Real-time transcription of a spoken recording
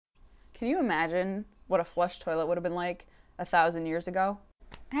Can you imagine what a flush toilet would have been like 1,000 years ago?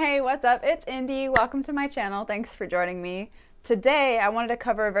 Hey, what's up? It's Indy. Welcome to my channel. Thanks for joining me. Today, I wanted to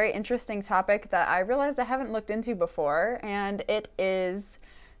cover a very interesting topic that I realized I haven't looked into before, and it is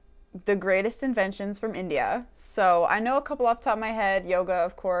the greatest inventions from India. So I know a couple off the top of my head, yoga,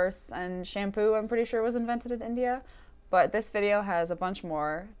 of course, and shampoo, I'm pretty sure was invented in India. But this video has a bunch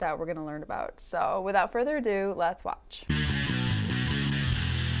more that we're going to learn about. So without further ado, let's watch.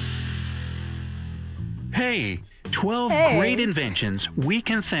 Hey, 12 great inventions we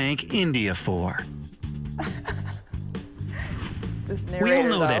can thank India for. We all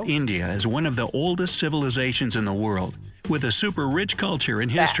know that India is one of the oldest civilizations in the world, with a super rich culture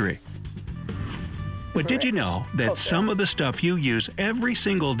and history. But did you know that some of the stuff you use every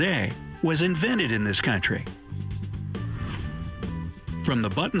single day was invented in this country? From the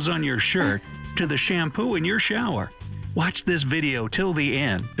buttons on your shirt to the shampoo in your shower. Watch this video till the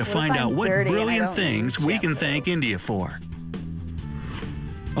end to find out what brilliant things we can thank India for.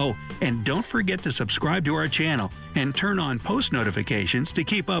 Oh, and don't forget to subscribe to our channel and turn on post notifications to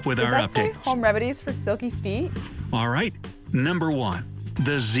keep up with our updates. Home remedies for silky feet? All right, number 1,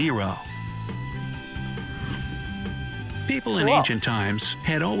 the zero. People in ancient times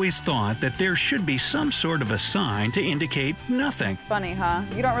had always thought that there should be some sort of a sign to indicate nothing. It's funny, huh?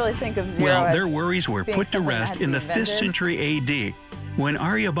 You don't really think of zero. Well, their worries were put to rest in the 5th century AD, when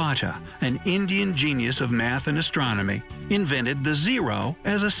Aryabhata, an Indian genius of math and astronomy, invented the zero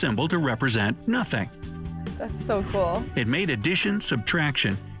as a symbol to represent nothing. That's so cool. It made addition,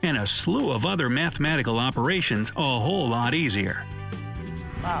 subtraction, and a slew of other mathematical operations a whole lot easier.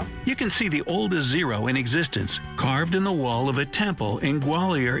 Wow. You can see the oldest zero in existence carved in the wall of a temple in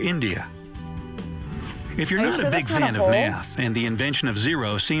Gwalior, India. If you're not a big fan of math and the invention of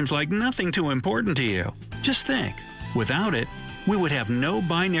zero seems like nothing too important to you, just think, without it, we would have no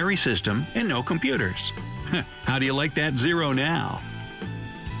binary system and no computers. How do you like that zero now?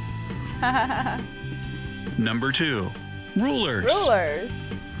 Number 2. Rulers. Rulers.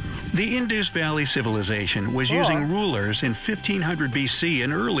 The Indus Valley Civilization was using rulers in 1500 BC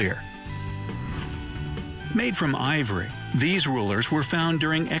and earlier. Made from ivory, these rulers were found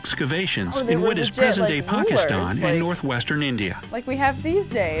during excavations in what is present-day Pakistan and northwestern India. Like we have these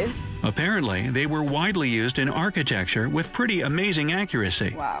days. Apparently, they were widely used in architecture with pretty amazing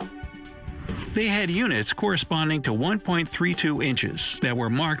accuracy. Wow. They had units corresponding to 1.32 inches that were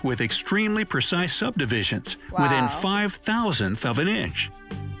marked with extremely precise subdivisions within 5,000th of an inch.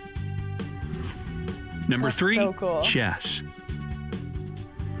 Number 3, chess.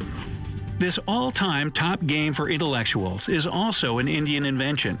 This all-time top game for intellectuals is also an Indian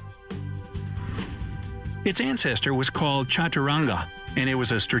invention. Its ancestor was called Chaturanga, and it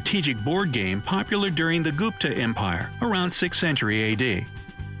was a strategic board game popular during the Gupta Empire around 6th century AD.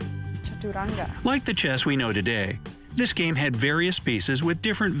 Chaturanga. Like the chess we know today, this game had various pieces with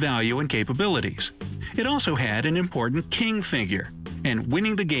different value and capabilities. It also had an important king figure, and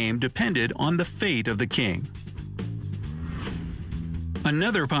winning the game depended on the fate of the king.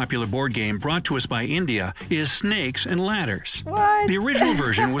 Another popular board game brought to us by India is Snakes and Ladders. What? The original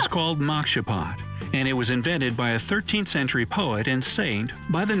version was called Mokshapat, and it was invented by a 13th century poet and saint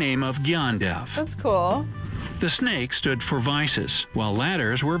by the name of Gyandev. That's cool. The snakes stood for vices, while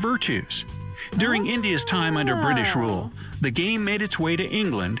ladders were virtues. During India's time under British rule, the game made its way to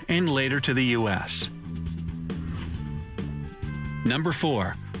England and later to the US. Number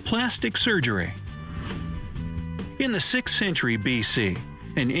 4. Plastic surgery. In the 6th century BC,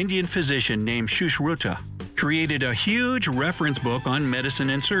 an Indian physician named Sushruta created a huge reference book on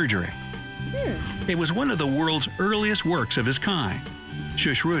medicine and surgery. It was one of the world's earliest works of its kind.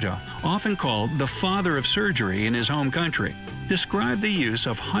 Sushruta, often called the father of surgery in his home country, described the use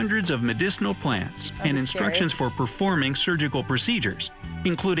of hundreds of medicinal plants and instructions for performing surgical procedures,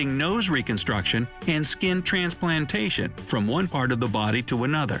 including nose reconstruction and skin transplantation from one part of the body to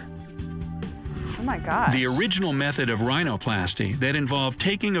another. Oh my gosh. The original method of rhinoplasty that involved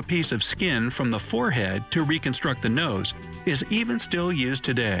taking a piece of skin from the forehead to reconstruct the nose is even still used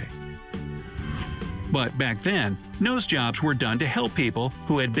today. But back then, nose jobs were done to help people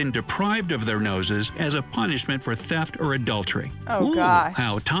who had been deprived of their noses as a punishment for theft or adultery. Oh gosh.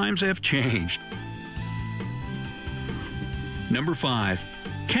 How times have changed. Number 5.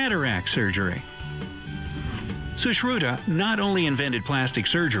 Cataract surgery. Sushruta not only invented plastic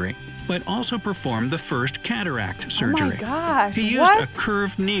surgery, but also performed the first cataract surgery. Oh my gosh. He used a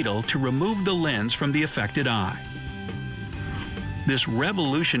curved needle to remove the lens from the affected eye. This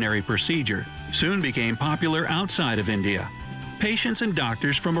revolutionary procedure soon became popular outside of India. Patients and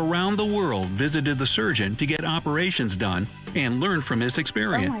doctors from around the world visited the surgeon to get operations done and learn from his Oh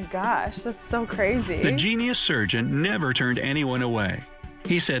experience. my gosh, that's so crazy. The genius surgeon never turned anyone away.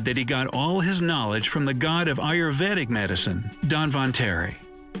 He said that he got all his knowledge from the god of Ayurvedic medicine, Dhanvantari.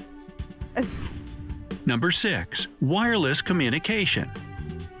 Number 6. Wireless communication.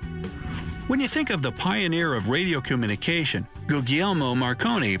 When you think of the pioneer of radio communication, Guglielmo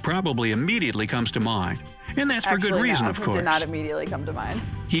Marconi probably immediately comes to mind. And that's for good reason, of course. Did not immediately come to mind.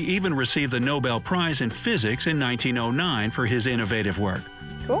 He even received the Nobel Prize in Physics in 1909 for his innovative work.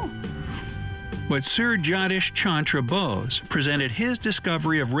 Cool. But Sir Jagdish Chandra Bose presented his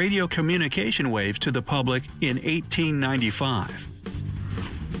discovery of radio communication waves to the public in 1895.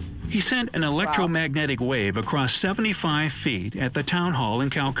 He sent an electromagnetic wave across 75 feet at the town hall in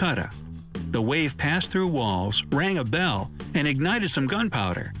Calcutta. The wave passed through walls, rang a bell, and ignited some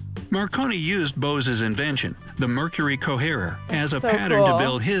gunpowder. Marconi used Bose's invention, the mercury coherer, as a pattern to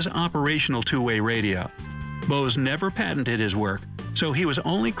build his operational two-way radio. Bose never patented his work, so he was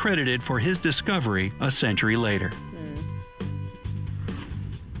only credited for his discovery a century later.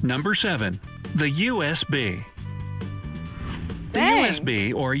 Number 7. The USB. The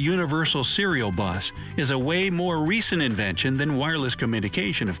USB, or Universal Serial Bus, is a way more recent invention than wireless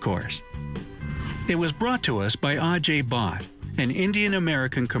communication, of course. It was brought to us by Ajay Bhatt, an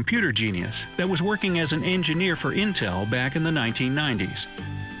Indian-American computer genius that was working as an engineer for Intel back in the 1990s.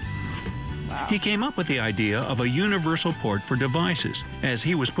 He came up with the idea of a universal port for devices as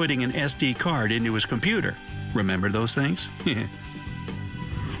he was putting an SD card into his computer. Remember those things?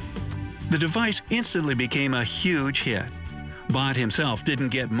 The device instantly became a huge hit. Bhatt himself didn't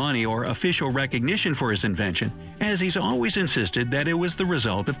get money or official recognition for his invention, as he's always insisted that it was the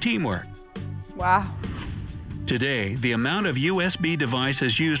result of teamwork. Wow. Today, the amount of USB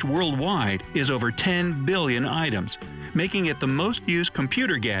devices used worldwide is over 10 billion items, making it the most used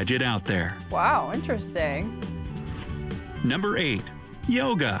computer gadget out there. Wow, interesting. Number 8.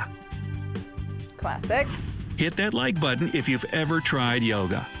 Yoga. Classic. Hit that like button if you've ever tried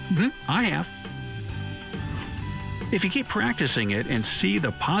yoga. I have. If you keep practicing it and see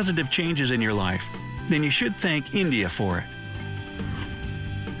the positive changes in your life, then you should thank India for it.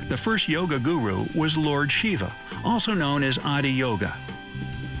 The first yoga guru was Lord Shiva, also known as Adi Yoga.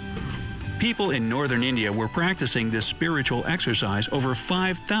 People in northern India were practicing this spiritual exercise over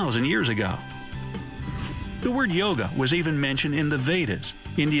 5,000 years ago. The word yoga was even mentioned in the Vedas,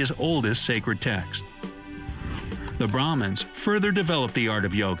 India's oldest sacred text. The Brahmins further developed the art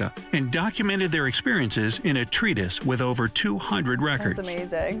of yoga and documented their experiences in a treatise with over 200 records. That's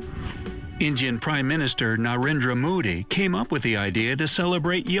amazing. Indian Prime Minister Narendra Modi came up with the idea to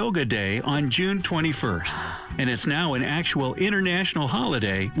celebrate Yoga Day on June 21st, and it's now an actual international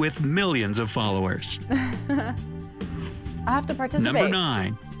holiday with millions of followers. I have to participate. Number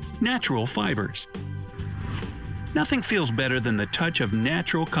 9. Natural fibers. Nothing feels better than the touch of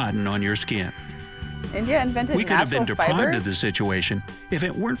natural cotton on your skin. India invented We could have been natural deprived fiber? of this situation if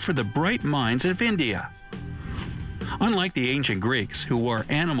it weren't for the bright minds of India. Unlike the ancient Greeks, who wore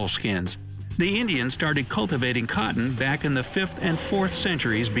animal skins, the Indians started cultivating cotton back in the 5th and 4th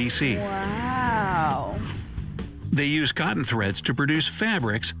centuries BC. Wow. They used cotton threads to produce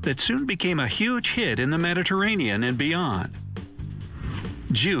fabrics that soon became a huge hit in the Mediterranean and beyond.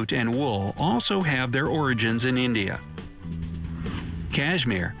 Jute and wool also have their origins in India.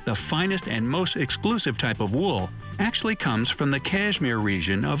 Cashmere, the finest and most exclusive type of wool, actually comes from the Kashmir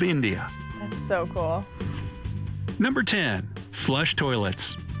region of India. That's so cool. Number 10. Flush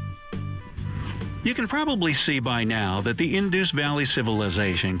toilets. You can probably see by now that the Indus Valley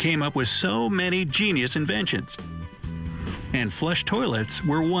civilization came up with so many genius inventions. And flush toilets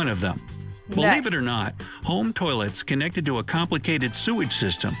were one of them. Believe it or not, home toilets connected to a complicated sewage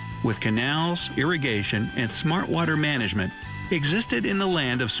system with canals, irrigation, and smart water management existed in the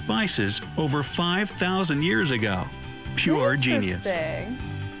land of spices over 5,000 years ago. Pure genius.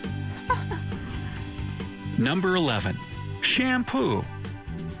 Number 11. Shampoo.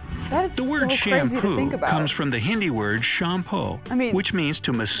 The word shampoo comes from the Hindi word shampoo, which means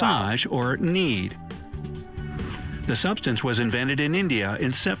to massage or knead. The substance was invented in India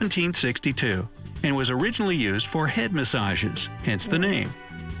in 1762 and was originally used for head massages, hence the name.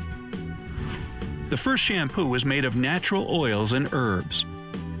 The first shampoo was made of natural oils and herbs.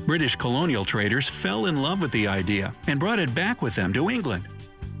 British colonial traders fell in love with the idea and brought it back with them to England.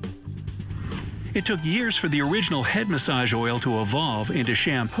 It took years for the original head massage oil to evolve into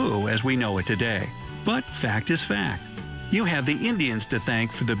shampoo as we know it today. But fact is fact. You have the Indians to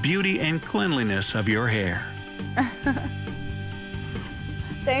thank for the beauty and cleanliness of your hair.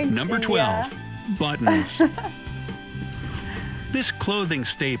 Thanks, Number India. 12. Buttons. This clothing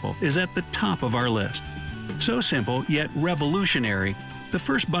staple is at the top of our list. So simple yet revolutionary, the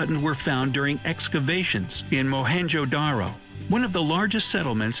first buttons were found during excavations in Mohenjo-Daro, one of the largest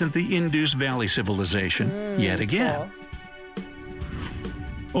settlements in the Indus Valley Civilization, yet again. Cool.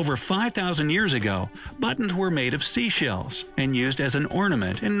 Over 5,000 years ago, buttons were made of seashells and used as an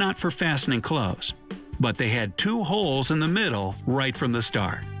ornament and not for fastening clothes. But they had 2 holes in the middle right from the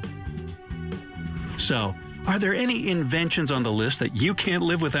start. So, are there any inventions on the list that you can't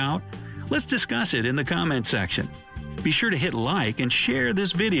live without? Let's discuss it in the comment section. Be sure to hit like and share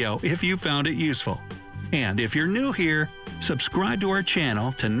this video if you found it useful. And if you're new here, subscribe to our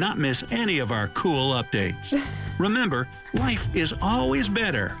channel to not miss any of our cool updates. Remember, life is always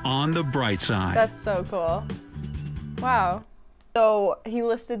better on the bright side. That's so cool. Wow. So he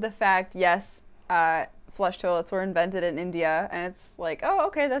listed the fact, yes, flush toilets were invented in India, and it's like, oh,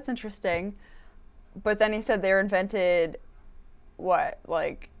 okay, that's interesting. But then he said they were invented, what,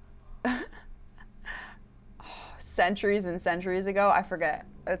 like centuries and centuries ago? I forget.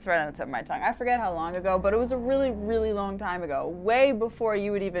 It's right on the tip of my tongue. I forget how long ago, but it was a really, really long time ago, way before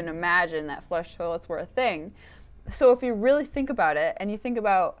you would even imagine that flush toilets were a thing. So if you really think about it, and you think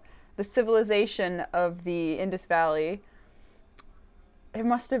about the civilization of the Indus Valley, it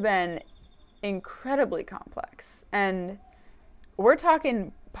must have been incredibly complex. And we're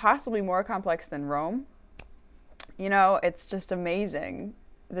talking possibly more complex than Rome. You know, it's just amazing,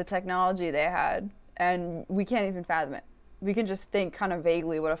 the technology they had, and we can't even fathom it. We can just think kind of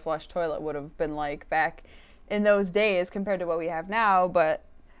vaguely what a flush toilet would have been like back in those days compared to what we have now, but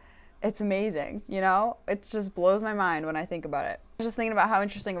it's amazing, you know? It just blows my mind when I think about it. I was just thinking about how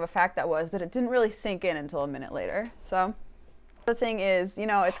interesting of a fact that was, but it didn't really sink in until a minute later. So the thing is, you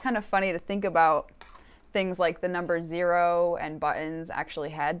know, it's kind of funny to think about things like the number 0 and buttons actually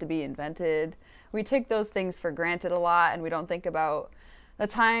had to be invented. We take those things for granted a lot, and we don't think about the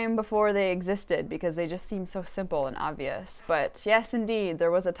time before they existed because they just seem so simple and obvious. But yes, indeed,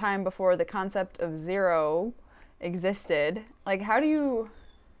 there was a time before the concept of 0 existed. Like, how do you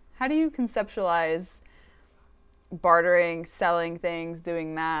conceptualize bartering, selling things,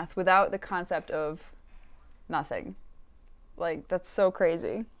 doing math without the concept of nothing? Like, that's so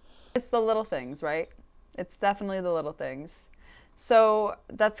crazy. It's the little things, right? It's definitely the little things. So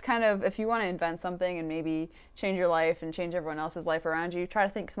that's kind of, if you want to invent something and maybe change your life and change everyone else's life around you, try to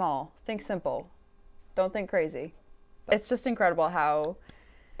think small, think simple, don't think crazy. It's just incredible how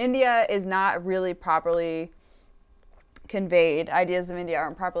India is not really properly conveyed. Ideas of India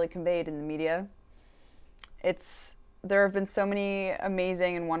aren't properly conveyed in the media. There have been so many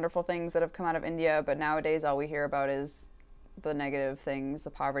amazing and wonderful things that have come out of India, but nowadays all we hear about is the negative things, the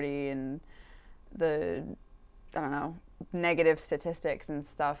poverty and the, I don't know, negative statistics and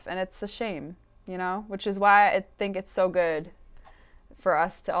stuff. And it's a shame, you know, which is why I think it's so good for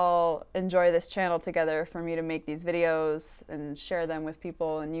us to all enjoy this channel together, for me to make these videos and share them with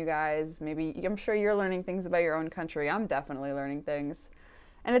people and you guys. Maybe, I'm sure you're learning things about your own country. I'm definitely learning things.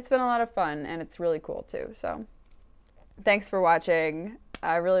 And it's been a lot of fun, and it's really cool too. So thanks for watching.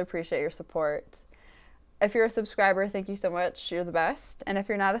 I really appreciate your support. If you're a subscriber, thank you so much. You're the best. And if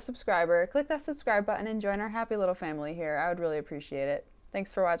you're not a subscriber, click that subscribe button and join our happy little family here. I would really appreciate it.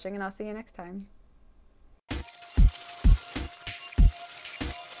 Thanks for watching, and I'll see you next time.